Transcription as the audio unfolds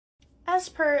As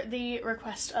per the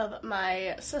request of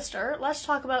my sister, let's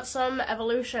talk about some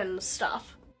evolution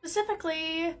stuff.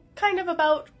 Specifically, kind of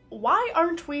about why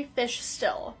aren't we fish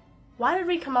still? Why did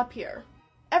we come up here?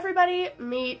 Everybody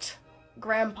meet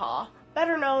Grandpa,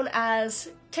 better known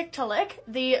as Tiktaalik,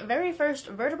 the very first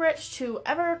vertebrate to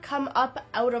ever come up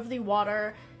out of the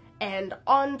water and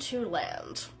onto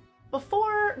land.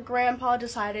 Before Grandpa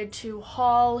decided to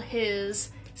haul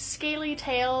his scaly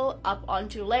tail up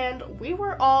onto land, we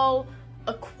were all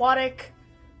aquatic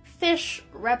fish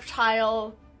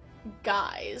reptile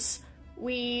guys.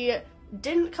 We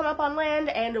didn't come up on land,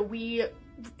 and we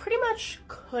pretty much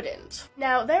couldn't.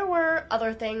 Now, there were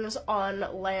other things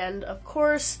on land, of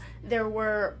course. There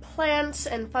were plants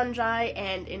and fungi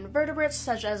and invertebrates,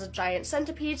 such as giant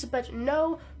centipedes, but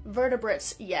no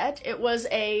vertebrates yet. It was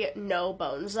a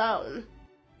no-bone zone.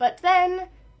 But then,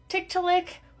 Tiktaalik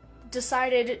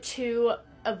decided to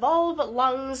evolve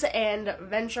lungs and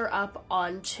venture up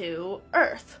onto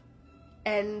Earth.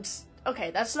 And,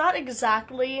 okay, that's not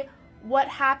exactly what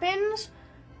happened.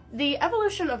 The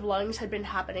evolution of lungs had been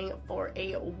happening for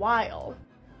a while.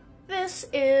 This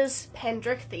is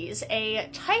Pandrichthyes, a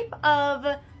type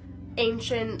of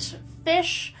ancient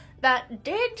fish that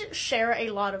did share a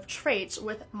lot of traits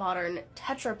with modern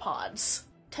tetrapods.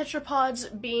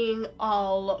 Tetrapods being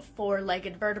all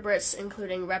four-legged vertebrates,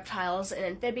 including reptiles and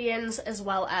amphibians, as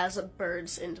well as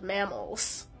birds and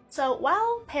mammals. So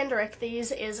while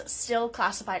Pandrichthyes is still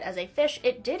classified as a fish,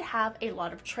 it did have a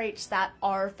lot of traits that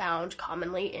are found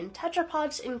commonly in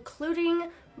tetrapods, including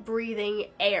breathing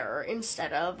air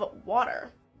instead of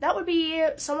water. That would be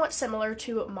somewhat similar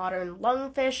to modern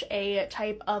lungfish, a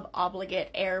type of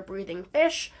obligate air-breathing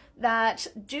fish that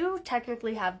do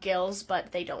technically have gills,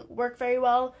 but they don't work very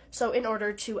well. So in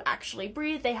order to actually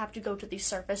breathe, they have to go to the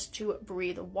surface to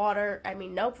breathe water.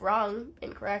 Nope, wrong,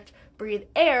 incorrect. Breathe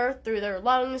air through their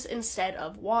lungs instead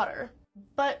of water.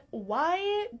 But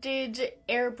why did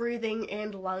air breathing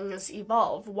and lungs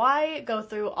evolve? Why go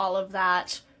through all of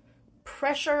that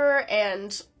pressure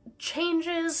and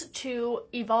changes to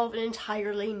evolve an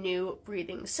entirely new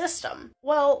breathing system?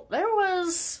 Well, there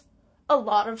was a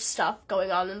lot of stuff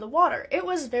going on in the water. It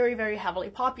was very, very heavily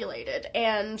populated,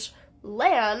 and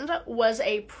land was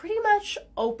a pretty much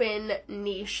open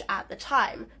niche at the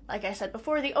time. Like I said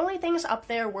before, the only things up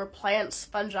there were plants,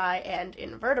 fungi, and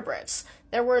invertebrates.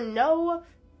 There were no,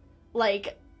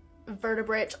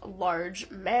 vertebrate large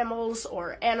mammals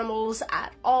or animals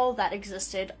at all that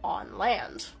existed on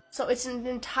land. So it's an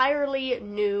entirely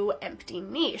new, empty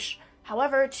niche.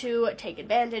 However, to take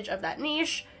advantage of that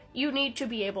niche, you need to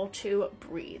be able to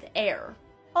breathe air.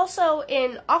 Also,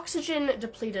 in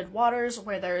oxygen-depleted waters,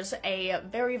 where there's a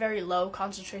very, very low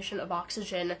concentration of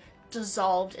oxygen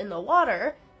dissolved in the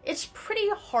water, it's pretty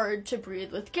hard to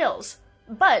breathe with gills.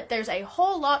 But there's a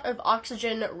whole lot of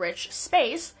oxygen-rich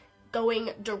space going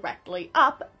directly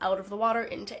up out of the water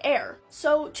into air.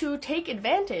 So to take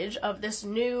advantage of this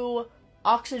new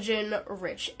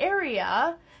oxygen-rich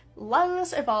area,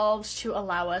 lungs evolved to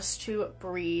allow us to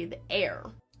breathe air.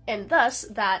 And thus,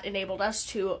 that enabled us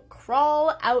to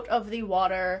crawl out of the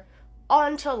water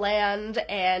onto land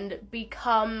and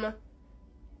become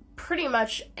pretty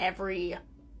much every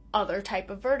other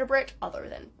type of vertebrate other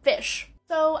than fish.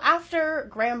 So after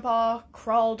Grandpa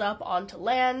crawled up onto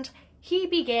land, he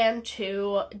began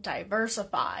to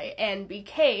diversify and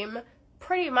became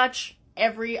pretty much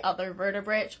every other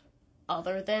vertebrate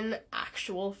other than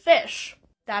actual fish.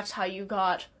 That's how you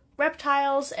got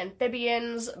reptiles,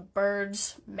 amphibians,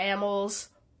 birds, mammals,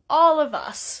 all of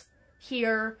us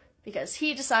here because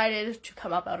he decided to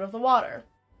come up out of the water.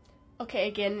 Okay,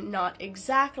 again, not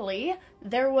exactly.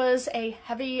 There was a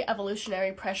heavy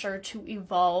evolutionary pressure to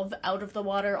evolve out of the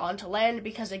water onto land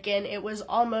because, again, it was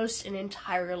almost an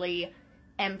entirely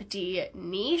empty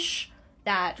niche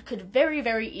that could very,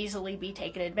 very easily be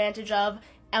taken advantage of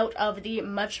out of the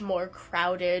much more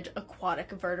crowded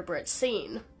aquatic vertebrate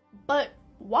scene. But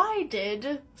why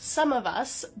did some of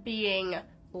us, being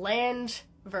land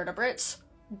vertebrates,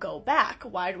 go back?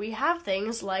 Why do we have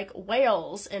things like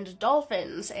whales and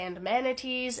dolphins and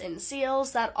manatees and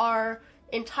seals that are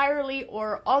entirely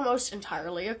or almost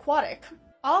entirely aquatic?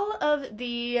 All of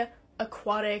the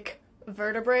aquatic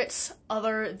vertebrates,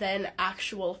 other than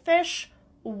actual fish,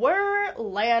 were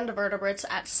land vertebrates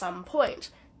at some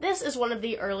point. This is one of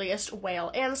the earliest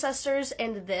whale ancestors,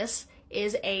 and this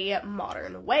is a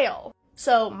modern whale.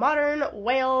 So modern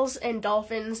whales and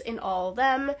dolphins and all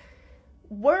them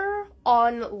were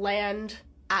on land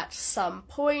at some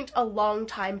point a long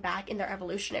time back in their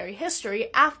evolutionary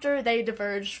history after they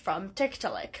diverged from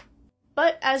Tiktaalik.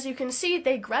 But as you can see,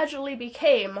 they gradually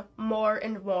became more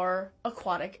and more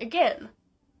aquatic again.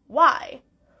 Why?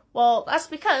 Well, that's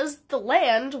because the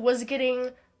land was getting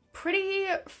pretty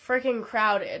freaking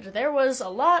crowded. There was a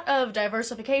lot of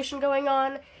diversification going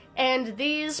on, and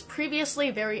these previously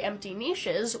very empty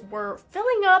niches were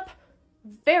filling up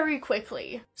very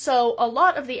quickly. So a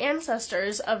lot of the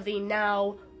ancestors of the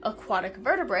now aquatic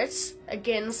vertebrates,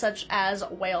 again such as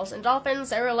whales and dolphins,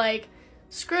 they were like,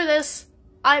 screw this,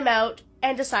 I'm out,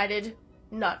 and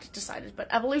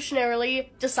evolutionarily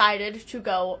decided to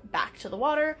go back to the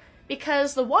water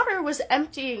because the water was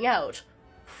emptying out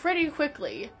pretty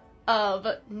quickly of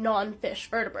non-fish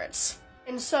vertebrates.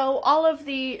 And so all of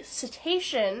the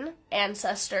cetacean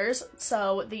ancestors,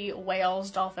 so the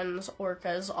whales, dolphins,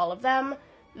 orcas, all of them,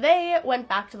 they went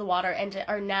back to the water and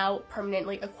are now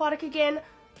permanently aquatic again,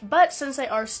 but since they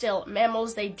are still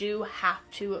mammals, they do have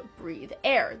to breathe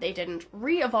air. They didn't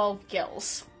re-evolve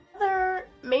gills. Other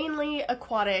mainly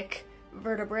aquatic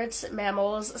vertebrates,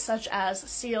 mammals, such as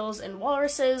seals and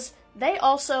walruses, they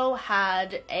also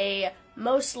had a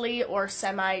mostly or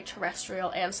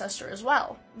semi-terrestrial ancestor as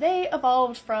well. They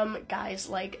evolved from guys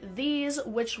like these,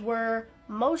 which were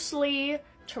mostly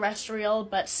terrestrial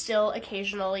but still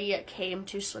occasionally came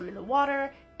to swim in the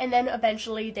water, and then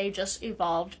eventually they just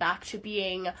evolved back to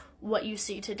being what you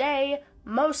see today,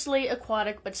 mostly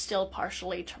aquatic but still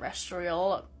partially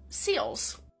terrestrial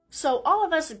seals. So all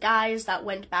of us guys that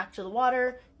went back to the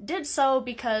water did so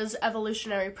because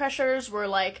evolutionary pressures were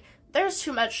like, there's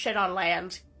too much shit on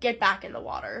land, get back in the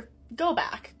water. Go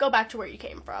back to where you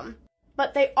came from.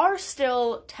 But they are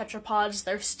still tetrapods,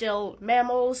 they're still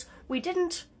mammals. We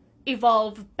didn't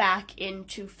evolve back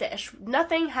into fish.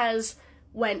 Nothing has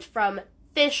went from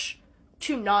fish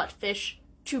to not fish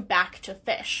to back to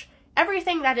fish.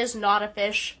 Everything that is not a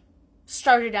fish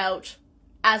started out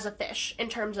as a fish in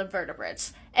terms of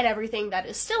vertebrates, and everything that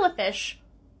is still a fish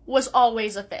was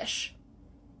always a fish,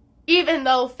 even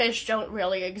though fish don't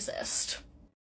really exist.